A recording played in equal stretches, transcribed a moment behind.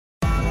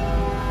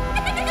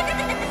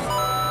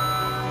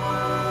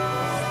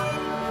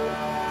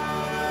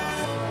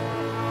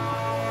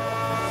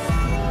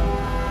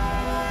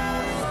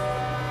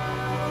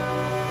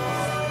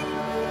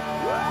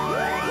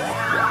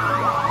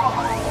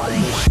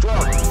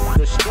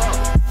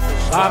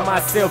By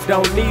myself,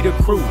 don't need a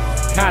crew.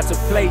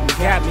 Contemplating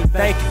got me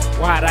thinking,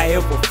 why'd I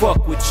ever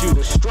fuck with you?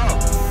 The struggle.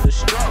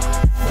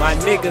 My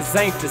niggas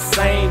ain't the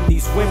same.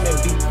 These women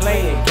be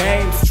playing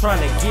games, trying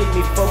to get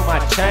me for my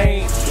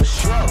change. The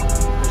struggle.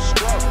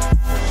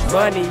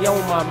 Money on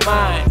my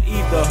mind,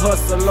 either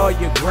hustle or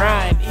you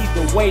grind.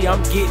 Either way,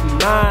 I'm getting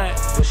mine.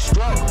 The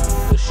struggle.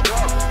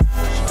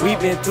 We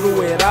been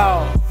through it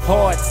all.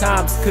 Hard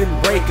times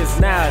couldn't break us,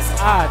 now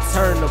it's our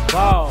turn the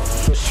ball.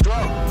 The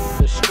struggle.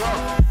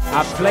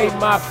 I play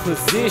my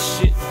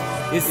position.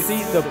 It's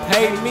either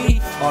pay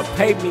me or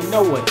pay me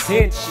no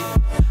attention.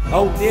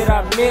 Oh, did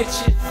I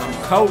mention?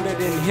 I'm colder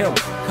than him,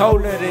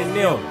 colder than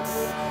them.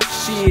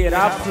 Shit,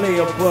 I play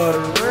above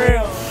the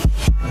rim.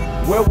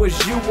 Where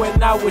was you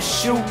when I was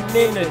shooting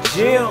in the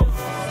gym?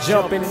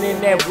 Jumping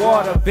in that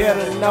water,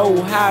 better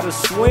know how to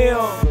swim.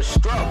 The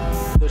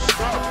struggle.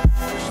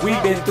 We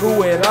been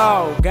through it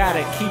all,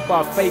 gotta keep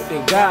our faith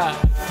in God,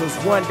 cause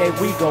one day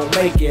we gon'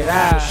 make it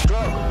out.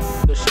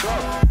 The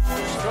struggle.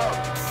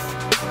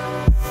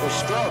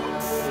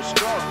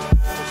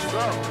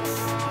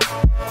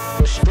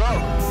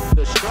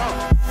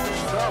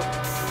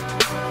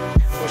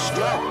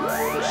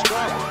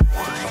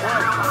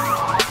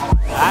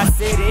 I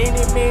said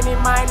any, many,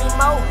 miny,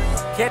 mo.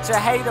 Catch a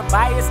hater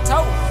by his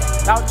toe.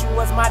 Thought you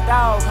was my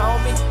dog,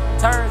 homie.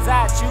 Turns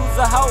out you's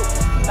a hoe.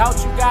 Thought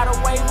you got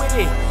away with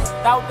it.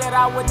 Thought that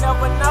I would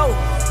never know.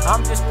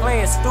 I'm just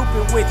playing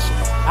stupid with you.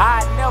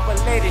 I'd never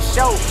let it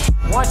show.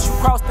 Once you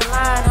cross the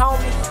line,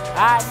 homie,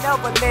 I'd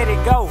never let it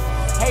go.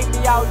 Hate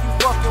me all you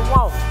fucking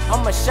want.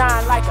 I'ma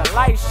shine like a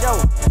light show.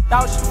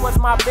 Thought she was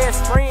my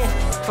best friend,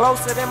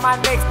 closer than my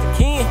next of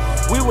kin.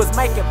 We was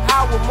making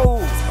power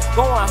moves,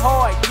 going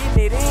hard,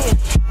 getting it in.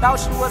 Thought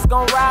she was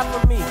gonna ride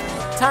for me.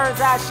 Turns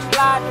out she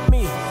lied to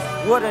me.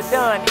 Would've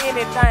done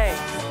anything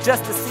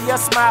just to see her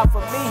smile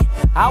for me.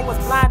 I was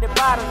blinded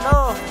by the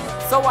love,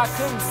 so I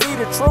couldn't see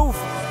the truth.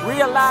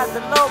 Realized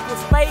the love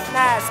was fake,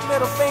 now it's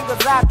middle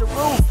fingers out the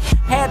roof.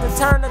 Had to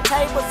turn the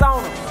tables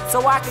on them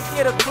so I could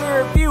get a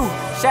clear view.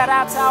 Shout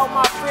out to all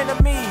my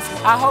frenemies,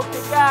 I hope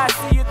that God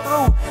see you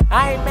through.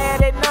 I ain't mad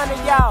at none of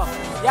y'all,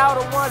 y'all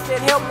the ones that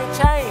helped me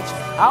change.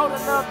 All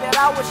the love that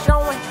I was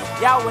showing,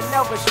 y'all would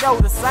never show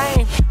the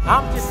same.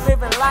 I'm just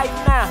living life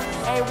now,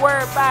 ain't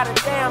worried about a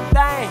damn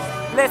thing.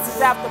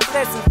 Blessings after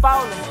blessings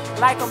falling,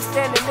 like I'm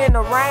standing in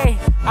the rain.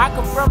 I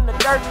come from the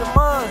dirt, the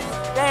mud,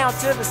 down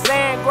to the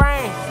sand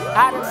grain.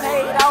 I done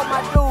paid all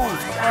my dues,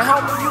 and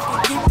homie, you can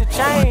keep the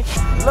change.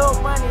 Little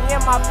money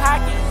in my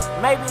pocket,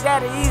 maybe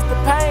that'll ease the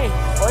pain.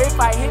 Or if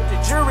I hit the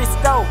jewelry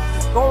store,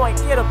 go and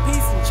get a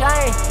piece and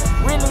chain.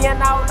 Really, in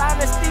all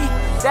honesty,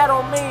 that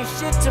don't mean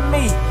shit to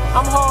me.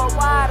 I'm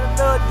hardwired a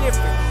little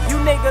different. You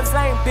niggas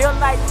ain't built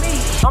like me.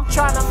 I'm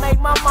trying to make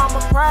my mama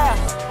proud.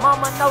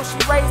 Mama know she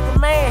raised a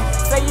man.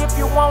 Say if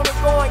you want it,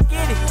 go and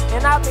get it.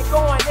 And I've been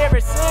going ever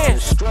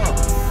since.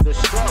 The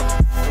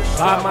struggle.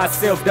 By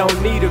myself,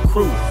 don't need a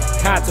crew.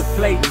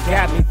 Contemplating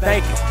got me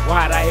thinking,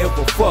 why'd I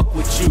ever fuck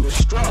with you? The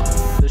struggle.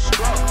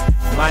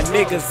 My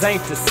niggas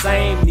ain't the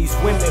same. These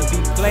women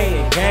be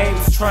playing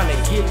games, trying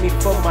to get me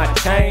for my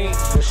change.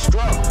 The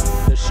struggle.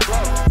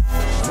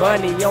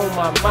 Money on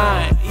my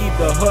mind,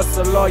 either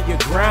hustle or you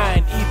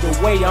grind.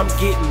 Either way, I'm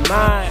getting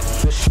mine.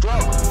 The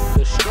struggle.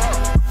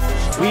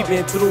 We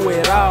been through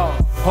it all.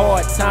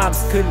 Hard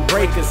times couldn't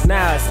break us,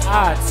 now it's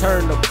our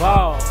turn the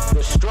ball.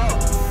 The struggle.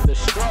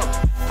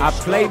 I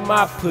play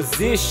my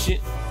position.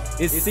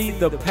 It's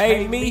either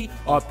pay me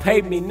or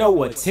pay me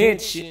no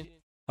attention.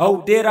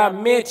 Oh, did I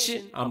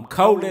mention? I'm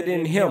colder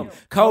than him,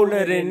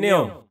 colder than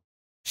them.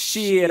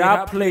 Shit,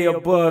 I play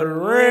above the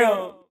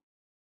rim.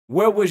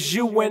 Where was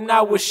you when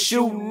I was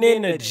shooting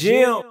in the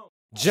gym?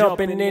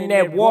 Jumping in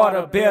that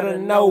water, better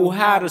know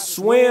how to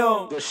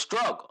swim. The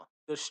struggle.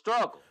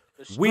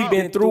 We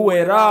been through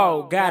it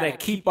all, gotta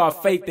keep our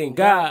faith in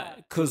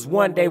God, cause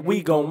one day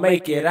we gon'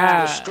 make it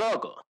out.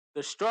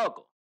 The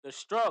struggle.